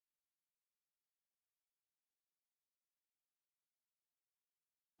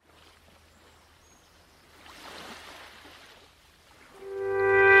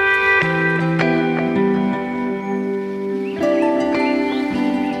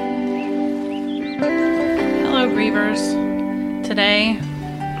Hello, Grievers. Today,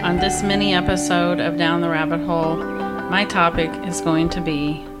 on this mini episode of Down the Rabbit Hole, my topic is going to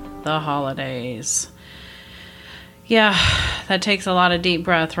be the holidays. Yeah, that takes a lot of deep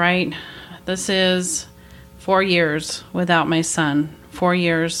breath, right? This is 4 years without my son. 4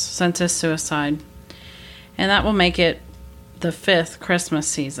 years since his suicide. And that will make it the 5th Christmas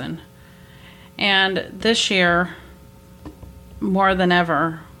season. And this year, more than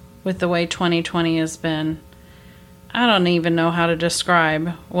ever, with the way 2020 has been, I don't even know how to describe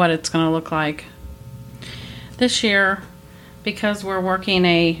what it's going to look like. This year, because we're working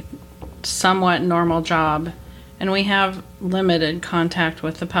a somewhat normal job and we have limited contact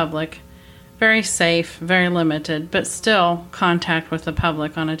with the public, very safe, very limited, but still contact with the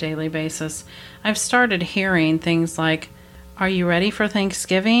public on a daily basis, I've started hearing things like, "Are you ready for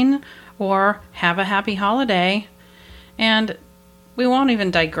Thanksgiving?" or "Have a happy holiday." And we won't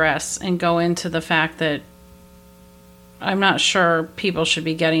even digress and go into the fact that I'm not sure people should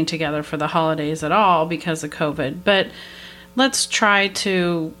be getting together for the holidays at all because of COVID. But let's try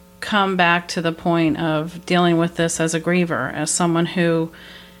to come back to the point of dealing with this as a griever, as someone who,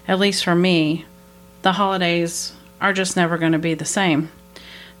 at least for me, the holidays are just never going to be the same.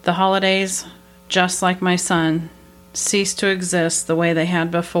 The holidays, just like my son, ceased to exist the way they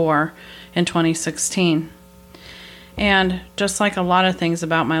had before in 2016. And just like a lot of things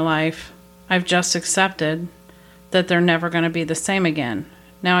about my life, I've just accepted that they're never going to be the same again.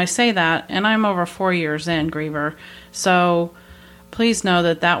 Now, I say that, and I'm over 4 years in, Griever, so please know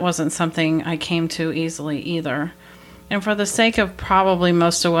that that wasn't something I came to easily either. And for the sake of probably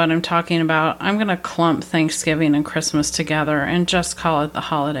most of what I'm talking about, I'm going to clump Thanksgiving and Christmas together and just call it the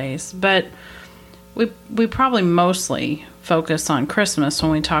holidays. But we probably mostly focus on Christmas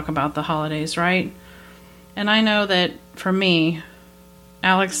when we talk about the holidays, right? And I know that for me,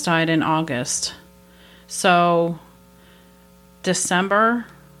 Alex died in August. So December,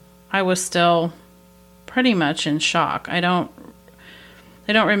 I was still pretty much in shock. I don't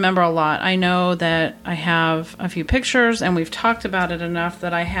remember a lot. I know that I have a few pictures, and we've talked about it enough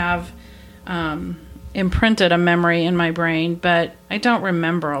that I have imprinted a memory in my brain, but I don't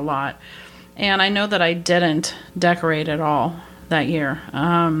remember a lot. And I know that I didn't decorate at all that year.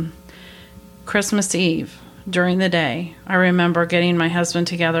 Christmas Eve, during the day, I remember getting my husband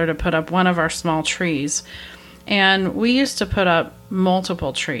together to put up one of our small trees. And we used to put up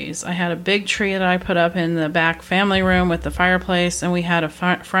multiple trees. I had a big tree that I put up in the back family room with the fireplace, and we had a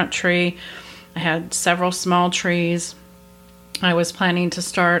front tree. I had several small trees. I was planning to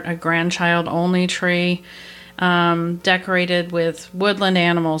start a grandchild-only tree, decorated with woodland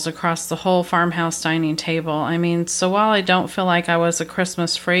animals across the whole farmhouse dining table. I mean, so while I don't feel like I was a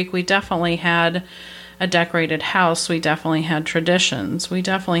Christmas freak, we definitely had a decorated house. We definitely had traditions. We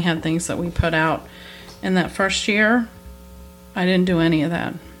definitely had things that we put out. In that first year, I didn't do any of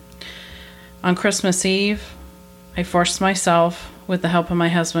that. On Christmas Eve, I forced myself, with the help of my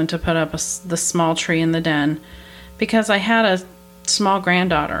husband, to put up the small tree in the den because I had a small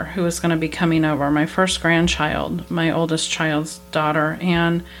granddaughter who was going to be coming over, my first grandchild, my oldest child's daughter,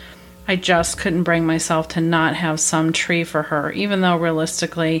 and I just couldn't bring myself to not have some tree for her, even though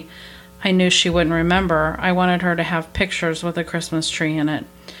realistically I knew she wouldn't remember. I wanted her to have pictures with a Christmas tree in it.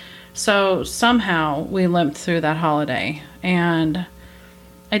 So somehow we limped through that holiday, and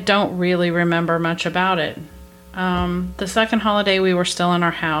I don't really remember much about it. The second holiday, we were still in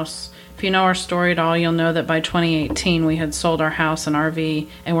our house. If you know our story at all, you'll know that by 2018 we had sold our house and RV,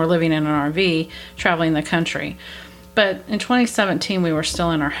 and we're living in an RV, traveling the country. But in 2017, we were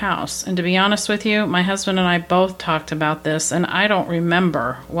still in our house. And to be honest with you, my husband and I both talked about this, and I don't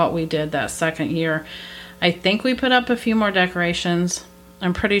remember what we did that second year. I think we put up a few more decorations.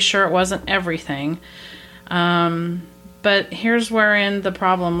 I'm pretty sure it wasn't everything. But here's wherein the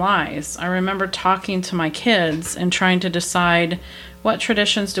problem lies. I remember talking to my kids and trying to decide, what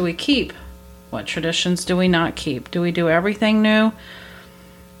traditions do we keep? What traditions do we not keep? Do we do everything new?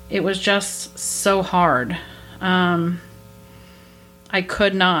 It was just so hard. I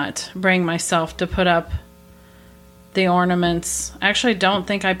could not bring myself to put up the ornaments. Actually, I don't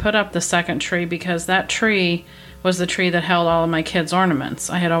think I put up the second tree because that tree was the tree that held all of my kids' ornaments.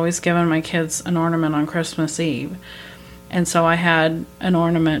 I had always given my kids an ornament on Christmas Eve. And so I had an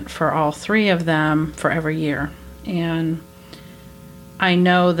ornament for all three of them for every year. And I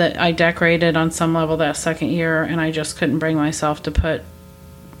know that I decorated on some level that second year, and I just couldn't bring myself to put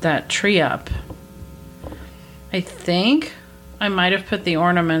that tree up. I think I might have put the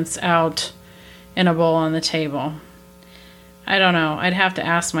ornaments out in a bowl on the table. I don't know. I'd have to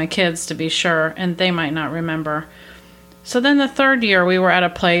ask my kids to be sure, and they might not remember. So then the third year we were at a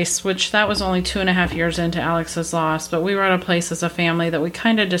place, which that was only 2.5 years into Alex's loss, but we were at a place as a family that we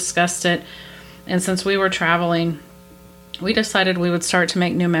kind of discussed it. And since we were traveling, we decided we would start to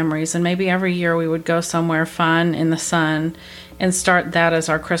make new memories. And maybe every year we would go somewhere fun in the sun and start that as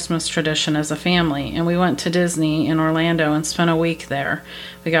our Christmas tradition as a family. And we went to Disney in Orlando and spent a week there.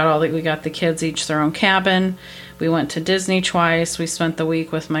 We got the kids each their own cabin. We went to Disney twice. We spent the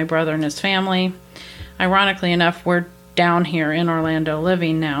week with my brother and his family. Ironically enough, we're down here in Orlando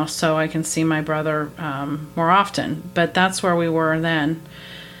living now, so I can see my brother more often. But that's where we were then.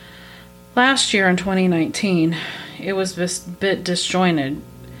 Last year in 2019, it was a bit disjointed.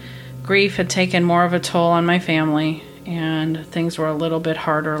 Grief had taken more of a toll on my family, and things were a little bit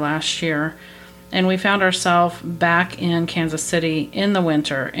harder last year. And we found ourselves back in Kansas City in the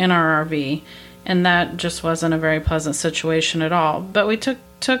winter in our RV, and that just wasn't a very pleasant situation at all. But we took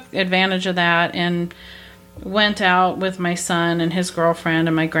advantage of that and went out with my son and his girlfriend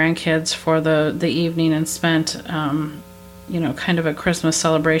and my grandkids for the evening and spent, kind of a Christmas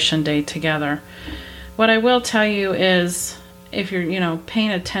celebration day together. What I will tell you is, if you're,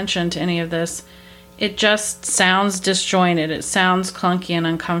 paying attention to any of this, it just sounds disjointed. It sounds clunky and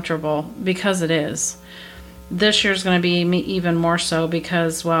uncomfortable because it is. This year's going to be even more so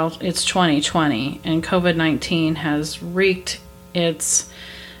because, well, it's 2020 and COVID-19 has wreaked its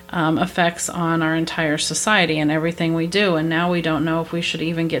effects on our entire society and everything we do, and now we don't know if we should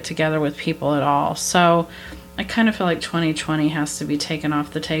even get together with people at all. So I kind of feel like 2020 has to be taken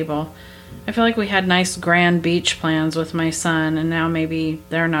off the table. I feel like we had nice grand beach plans with my son, and now maybe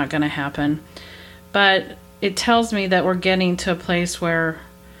they're not going to happen. But it tells me that we're getting to a place where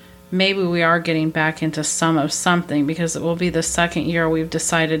maybe we are getting back into some of something, because it will be the second year we've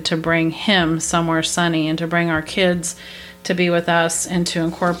decided to bring him somewhere sunny and to bring our kids to be with us and to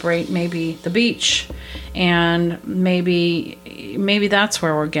incorporate maybe the beach. And maybe that's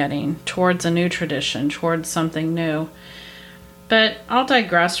where we're getting, towards a new tradition, towards something new. But I'll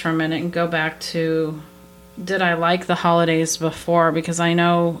digress for a minute and go back to, did I like the holidays before? Because I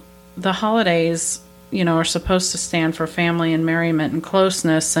know the holidays, are supposed to stand for family and merriment and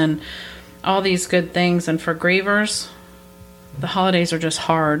closeness and all these good things. And for grievers, the holidays are just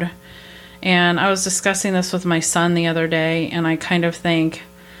hard. And I was discussing this with my son the other day, and I kind of think,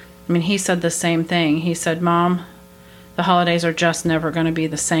 he said the same thing. He said, "Mom, the holidays are just never going to be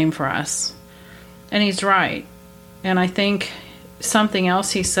the same for us." And he's right. And I think something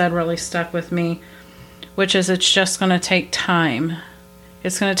else he said really stuck with me, which is it's just going to take time.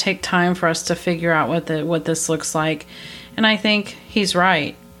 It's going to take time for us to figure out what this looks like. And I think he's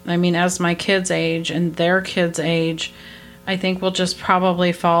right. As my kids age and their kids age, I think we'll just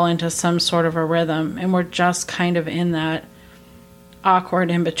probably fall into some sort of a rhythm, and we're just kind of in that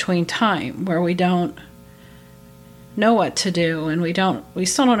awkward in-between time where we don't know what to do, and we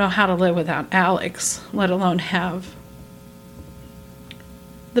still don't know how to live without Alex, let alone have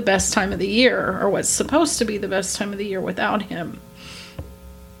the best time of the year, or what's supposed to be the best time of the year without him.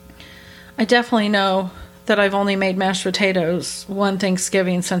 I definitely know that I've only made mashed potatoes one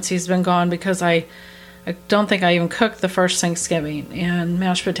Thanksgiving since he's been gone, because I don't think I even cooked the first Thanksgiving, and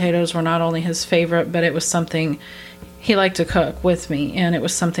mashed potatoes were not only his favorite, but it was something he liked to cook with me, and it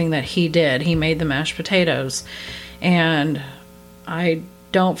was something that he did. He made the mashed potatoes, and I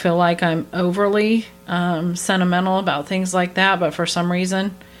don't feel like I'm overly sentimental about things like that, but for some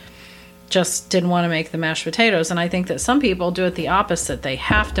reason just didn't want to make the mashed potatoes. And I think that some people do it the opposite. They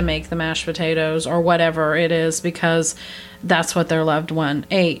have to make the mashed potatoes or whatever it is because that's what their loved one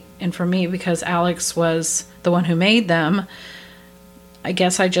ate. And for me, because Alex was the one who made them, I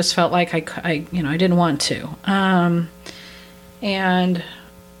guess I just felt like I didn't want to. And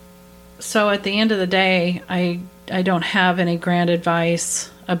so at the end of the day, I don't have any grand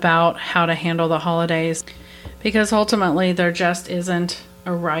advice about how to handle the holidays, because ultimately there just isn't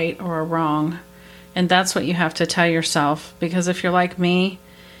a right or a wrong. And that's what you have to tell yourself, because if you're like me,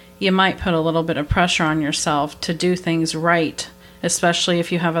 you might put a little bit of pressure on yourself to do things right, especially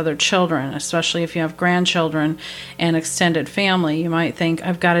if you have other children, especially if you have grandchildren and extended family. You might think,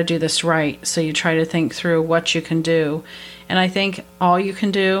 I've got to do this right. So you try to think through what you can do. And I think all you can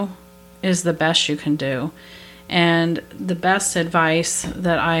do is the best you can do. And the best advice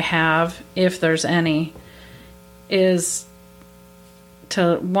that I have, if there's any, is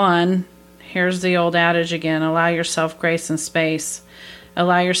to, one, here's the old adage again, allow yourself grace and space.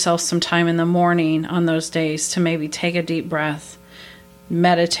 Allow yourself some time in the morning on those days to maybe take a deep breath,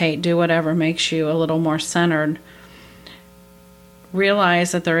 meditate, do whatever makes you a little more centered.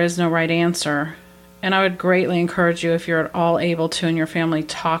 Realize that there is no right answer. And I would greatly encourage you, if you're at all able to in your family,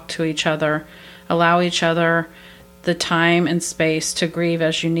 talk to each other. Allow each other the time and space to grieve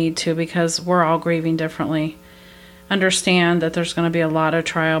as you need to, because we're all grieving differently. Understand that there's going to be a lot of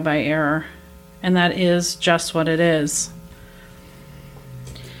trial by error, and that is just what it is.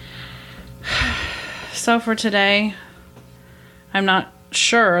 So for today, I'm not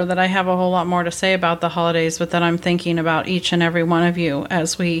sure that I have a whole lot more to say about the holidays, but that I'm thinking about each and every one of you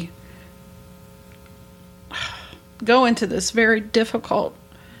as we go into this very difficult,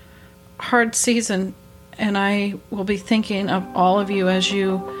 hard season. And I will be thinking of all of you as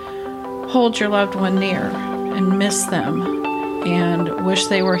you hold your loved one near and miss them and wish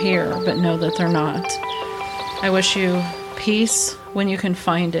they were here, but know that they're not. I wish you peace when you can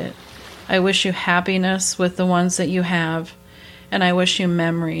find it. I wish you happiness with the ones that you have. And I wish you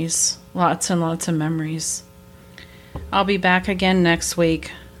memories, lots and lots of memories. I'll be back again next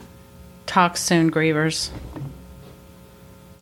week. Talk soon, grievers.